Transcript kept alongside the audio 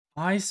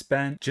I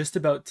spent just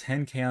about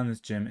 10K on this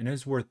gym and it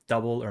is worth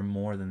double or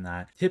more than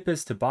that. Tip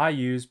is to buy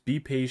used, be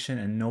patient,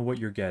 and know what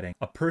you're getting.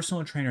 A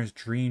personal trainer's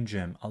dream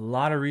gym. A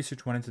lot of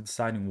research went into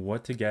deciding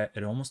what to get.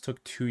 It almost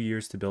took 2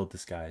 years to build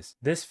this, guys.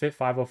 This Fit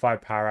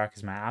 505 Power Rack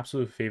is my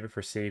absolute favorite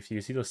for safety.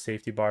 You see those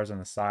safety bars on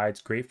the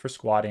sides, great for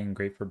squatting,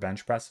 great for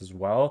bench press as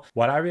well.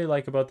 What I really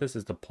like about this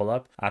is the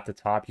pull-up at the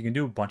top. You can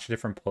do a bunch of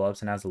different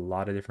pull-ups and has a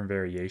lot of different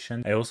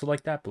variation. I also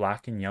like that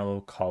black and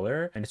yellow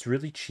color, and it's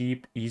really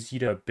cheap, easy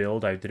to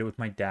build. I did it with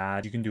my dad.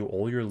 You can do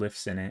all your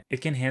lifts in it. It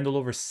can handle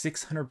over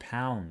 600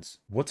 pounds.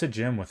 What's a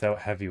gym without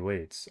heavy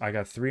weights? I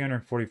got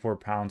 344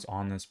 pounds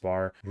on this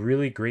bar.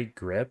 Really great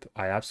grip.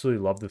 I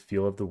absolutely love the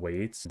feel of the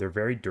weights. They're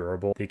very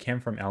durable. They came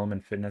from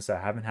Element Fitness. I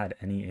haven't had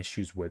any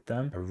issues with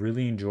them. I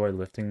really enjoy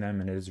lifting them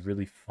and it is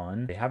really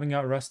fun. They haven't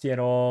got rusty at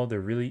all.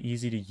 They're really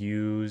easy to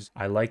use.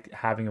 I like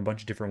having a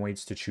bunch of different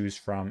weights to choose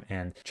from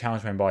and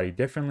challenge my body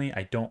differently.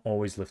 I don't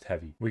always lift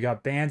heavy. We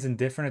got bands and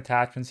different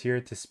attachments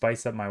here to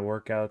spice up my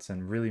workouts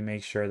and really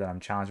make sure that I'm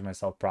challenging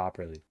myself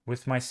properly.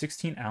 With my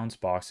 16-ounce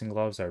boxing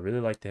gloves, I really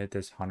like to hit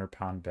this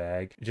 100-pound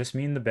bag. Just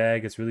me and the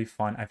bag, it's really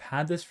fun. I've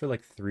had this for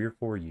like 3 or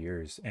 4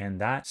 years,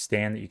 and that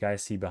stand that you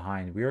guys see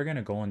behind, we are going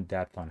to go in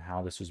depth on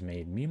how this was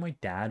made. Me and my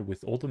dad,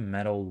 with all the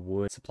metal,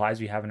 wood,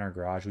 supplies we have in our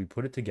garage, we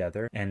put it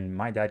together, and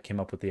my dad came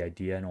up with the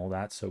idea and all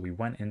that, so we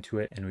went into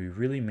it, and we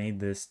really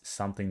made this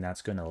something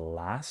that's going to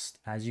last.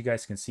 As you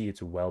guys can see,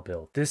 it's well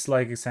built. This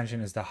leg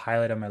extension is the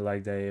highlight of my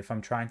leg day. If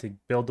I'm trying to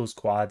build those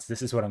quads,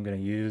 this is what I'm going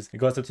to use. It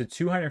goes up to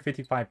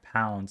 255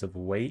 pounds of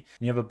weight,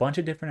 and you have a bunch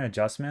of different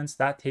adjustments.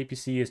 That tape you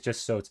see is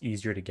just so it's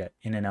easier to get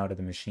in and out of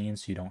the machine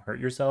so you don't hurt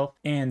yourself,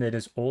 and it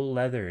is all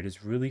leather. It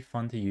is really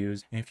fun to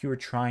use, and if you are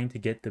trying to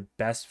get the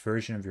best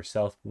version of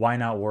yourself, why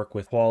not work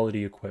with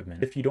quality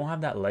equipment? If you don't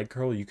have that leg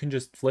curl, you can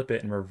just flip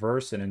it and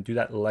reverse it and do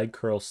that leg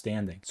curl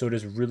standing, so it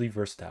is really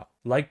versatile.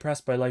 Leg press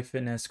by Life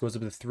Fitness goes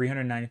up to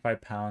 395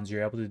 pounds.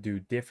 You're able to do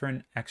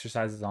different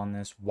exercises on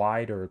this,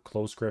 wide or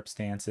close grip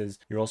stances.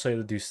 You're also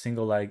able to do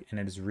single leg, and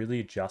it is really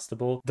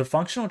adjustable. The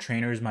functional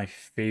trainer is my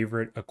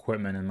favorite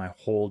equipment in my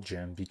whole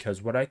gym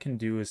because what I can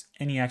do is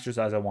any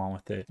exercise I want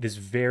with it. It is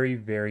very,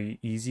 very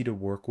easy to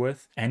work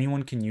with.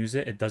 Anyone can use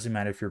it. It doesn't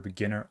matter if you're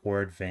beginner or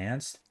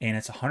advanced, and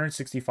it's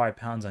 165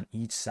 pounds on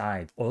each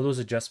side. All those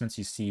adjustments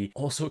you see.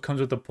 Also, it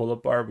comes with a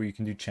pull-up bar where you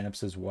can do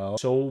chin-ups as well.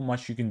 So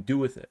much you can do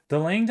with it. The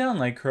laying down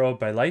leg curl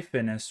by Life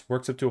Fitness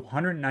works up to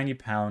 190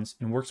 pounds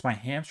and works my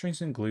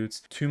hamstrings and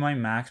glutes to my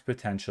max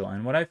potential.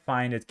 And what I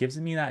find, it gives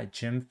me that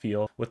gym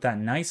feel with that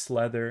nice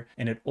leather,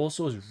 and it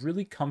also is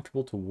really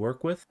comfortable to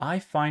work with. I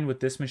find with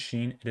this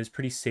machine, it is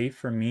pretty safe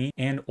for me,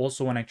 and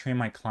also when I train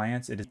my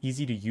clients, it is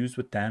easy to use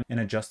with them and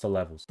adjust the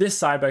levels. This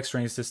Cybex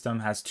training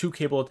system has 2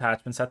 cable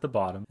attachments at the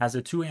bottom, has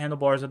the 2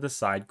 handlebars at the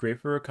side, great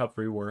for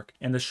recovery work,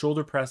 and the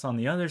shoulder press on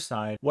the other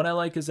side. What I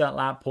like is that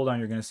lat pull down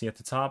you're going to see at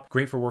the top,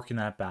 great for working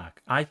that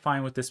back. I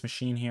find with this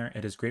machine here,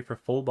 it is great for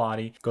full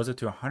body, goes up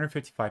to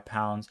 155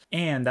 pounds,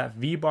 and that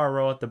V-bar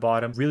row at the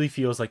bottom really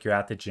feels like you're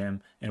at the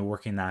gym and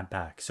working that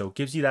back. So it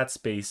gives you that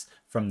space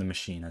from the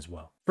machine as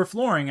well. For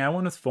flooring, I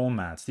went with foam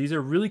mats. These are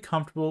really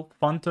comfortable,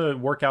 fun to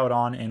work out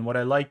on, and what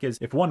I like is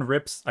if one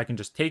rips, I can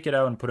just take it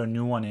out and put a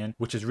new one in,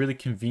 which is really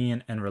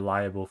convenient and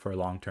reliable for a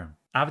long term.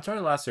 Avatar: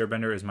 The Last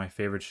Airbender is my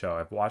favorite show.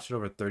 I've watched it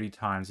over 30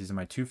 times. These are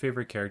my 2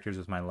 favorite characters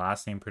with my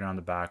last name printed on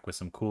the back with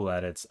some cool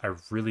edits. I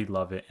really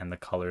love it, and the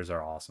colors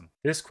are awesome.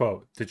 This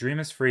quote, "The dream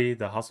is free,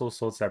 the hustle is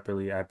sold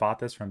separately. I bought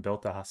this from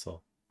Built to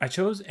Hustle." I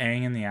chose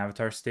Aang in the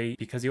Avatar state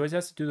because he always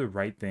has to do the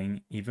right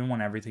thing even when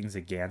everything's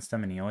against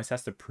him, and he always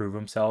has to prove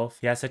himself.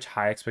 He has such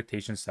high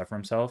expectations set for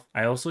himself.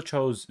 I also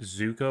chose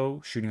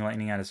Zuko shooting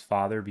lightning at his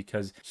father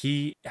because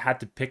he had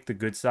to pick the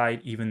good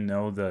side even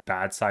though the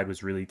bad side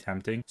was really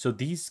tempting. So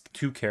these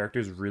 2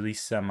 characters really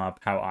sum up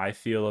how I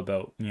feel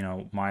about,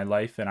 my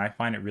life, and I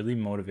find it really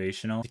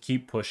motivational to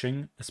keep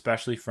pushing,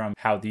 especially from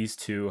how these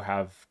 2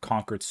 have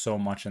conquered so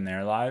much in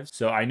their lives.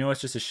 So I know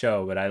it's just a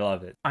show, but I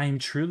love it. I am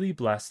truly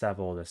blessed to have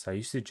all this. I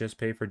used to just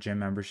pay for gym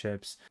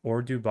memberships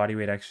or do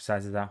bodyweight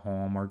exercises at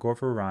home or go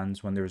for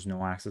runs when there's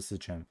no access to the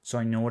gym. So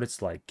I know what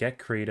it's like. Get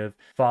creative,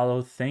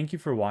 follow. Thank you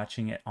for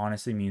watching. It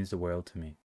honestly means the world to me.